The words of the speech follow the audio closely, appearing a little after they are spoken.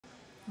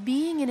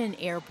Being in an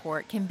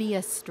airport can be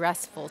a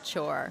stressful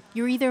chore.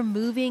 You're either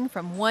moving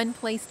from one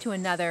place to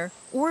another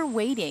or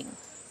waiting,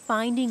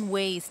 finding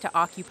ways to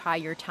occupy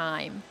your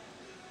time.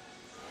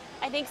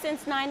 I think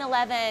since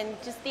 9/11,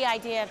 just the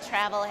idea of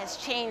travel has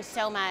changed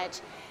so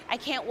much. I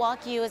can't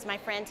walk you as my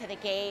friend to the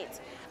gate,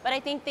 but I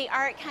think the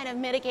art kind of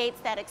mitigates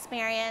that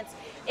experience.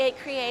 It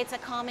creates a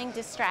calming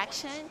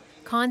distraction.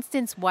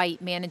 Constance White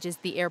manages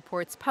the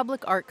airport's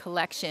public art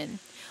collection.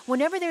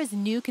 Whenever there's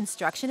new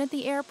construction at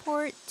the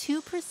airport,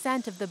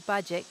 2% of the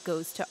budget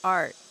goes to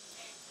art.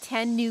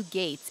 10 new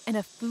gates and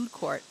a food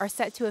court are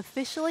set to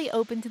officially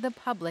open to the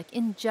public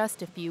in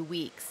just a few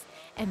weeks,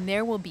 and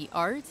there will be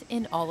art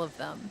in all of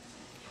them.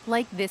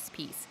 Like this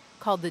piece,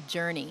 called The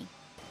Journey.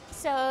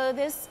 So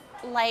this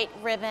light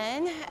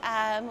ribbon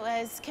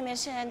was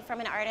commissioned from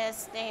an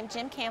artist named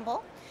Jim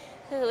Campbell,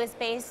 who is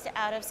based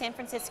out of San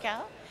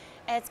Francisco.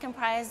 It's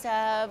comprised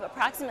of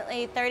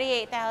approximately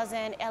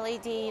 38,000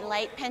 LED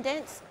light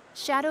pendants.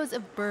 Shadows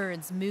of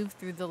birds move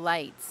through the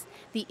lights.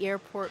 The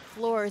airport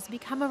floors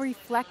become a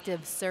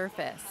reflective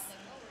surface.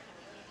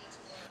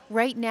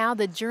 Right now,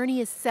 the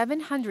journey is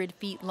 700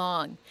 feet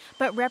long,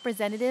 but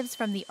representatives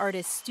from the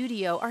artist's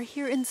studio are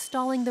here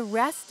installing the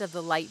rest of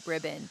the light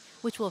ribbon,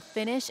 which will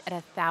finish at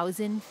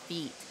 1,000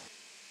 feet.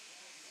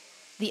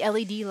 The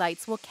LED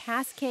lights will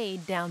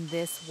cascade down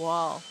this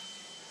wall.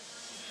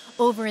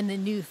 Over in the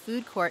new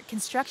food court,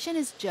 construction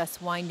is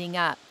just winding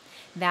up.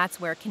 That's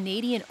where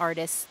Canadian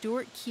artist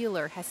Stuart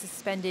Keeler has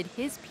suspended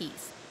his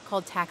piece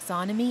called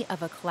Taxonomy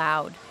of a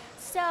Cloud.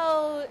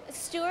 So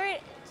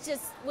Stuart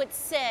just would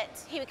sit,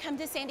 he would come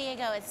to San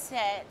Diego and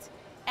sit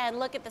and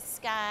look at the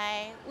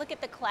sky, look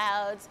at the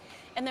clouds,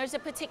 and there's a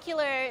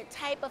particular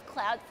type of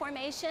cloud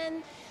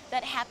formation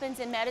that happens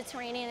in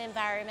Mediterranean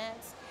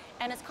environments,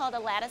 and it's called a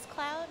lattice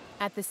cloud.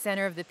 At the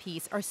center of the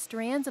piece are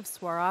strands of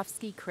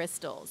Swarovski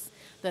crystals.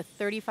 The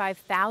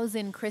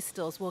 35,000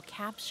 crystals will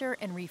capture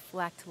and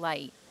reflect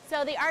light.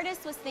 So the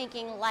artist was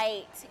thinking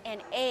light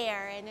and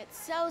air, and it's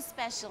so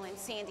special in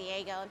San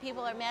Diego, and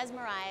people are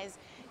mesmerized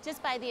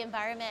just by the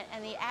environment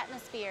and the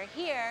atmosphere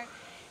here.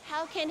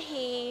 How can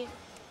he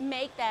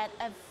make that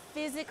a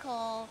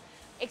physical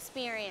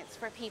experience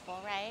for people,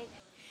 right?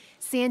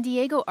 San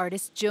Diego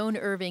artist Joan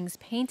Irving's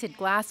painted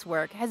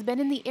glasswork has been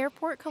in the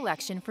airport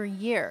collection for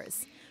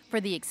years.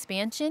 For the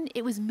expansion,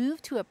 it was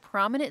moved to a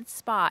prominent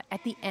spot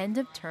at the end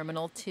of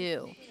Terminal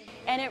 2.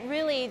 And it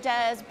really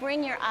does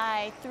bring your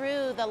eye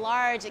through the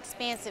large,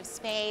 expansive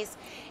space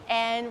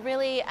and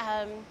really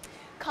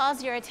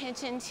calls your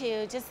attention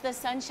to just the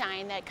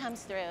sunshine that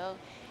comes through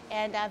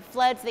and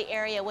floods the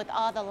area with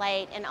all the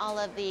light and all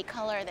of the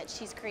color that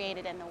she's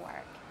created in the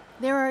work.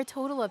 There are a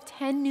total of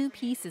 10 new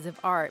pieces of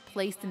art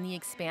placed in the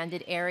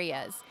expanded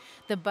areas.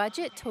 The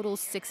budget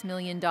totals $6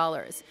 million,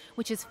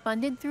 which is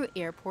funded through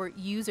airport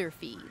user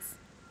fees.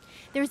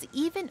 There's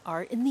even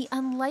art in the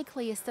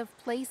unlikeliest of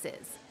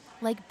places,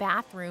 like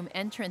bathroom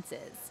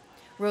entrances.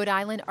 Rhode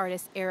Island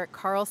artist Eric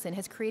Carlson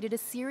has created a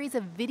series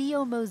of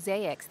video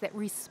mosaics that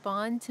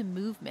respond to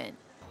movement.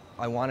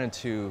 I wanted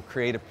to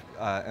create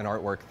an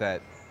artwork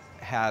that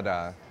had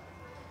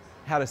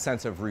a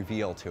sense of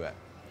reveal to it.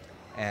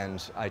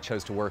 And I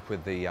chose to work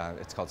with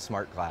it's called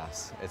smart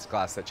glass. It's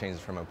glass that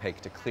changes from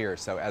opaque to clear,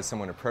 so as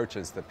someone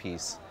approaches the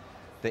piece,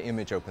 the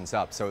image opens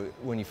up. So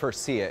when you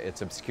first see it,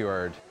 it's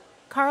obscured.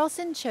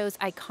 Carlson chose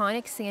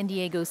iconic San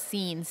Diego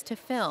scenes to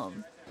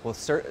film. Well,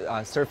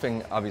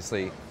 surfing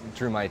obviously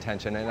drew my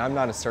attention, and I'm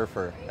not a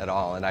surfer at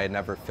all, and I had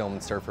never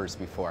filmed surfers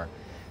before,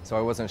 so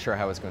I wasn't sure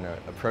how I was going to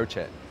approach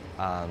it.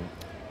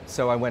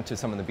 So I went to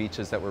some of the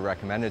beaches that were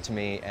recommended to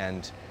me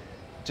and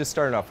just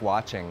started off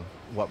watching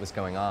what was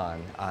going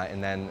on,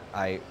 and then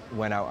I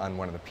went out on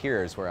one of the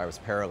piers where I was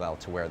parallel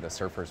to where the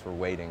surfers were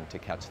waiting to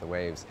catch the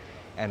waves,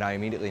 and I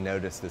immediately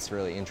noticed this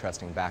really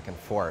interesting back and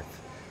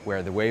forth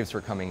where the waves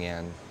were coming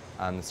in,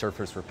 the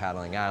surfers were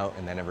paddling out,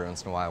 and then every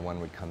once in a while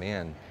one would come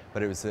in.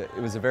 But it was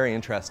a very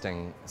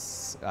interesting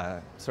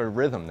sort of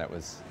rhythm that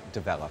was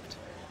developed.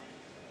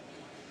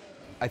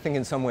 I think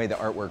in some way the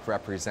artwork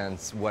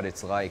represents what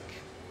it's like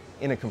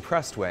in a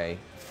compressed way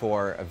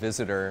for a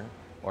visitor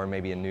or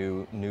maybe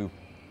a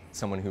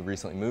someone who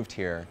recently moved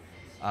here,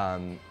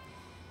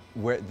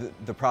 where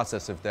the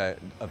process of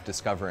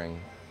discovering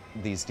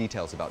these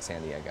details about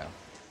San Diego.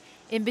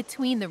 In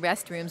between the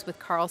restrooms with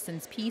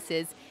Carlson's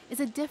pieces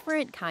is a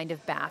different kind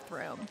of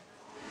bathroom.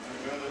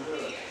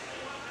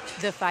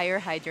 The fire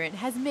hydrant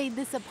has made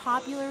this a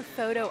popular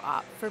photo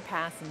op for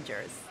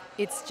passengers.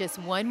 It's just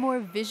one more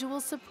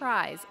visual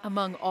surprise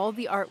among all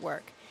the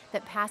artwork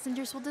that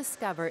passengers will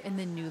discover in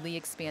the newly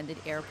expanded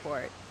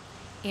airport.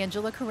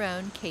 Angela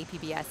Carone,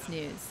 KPBS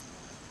News.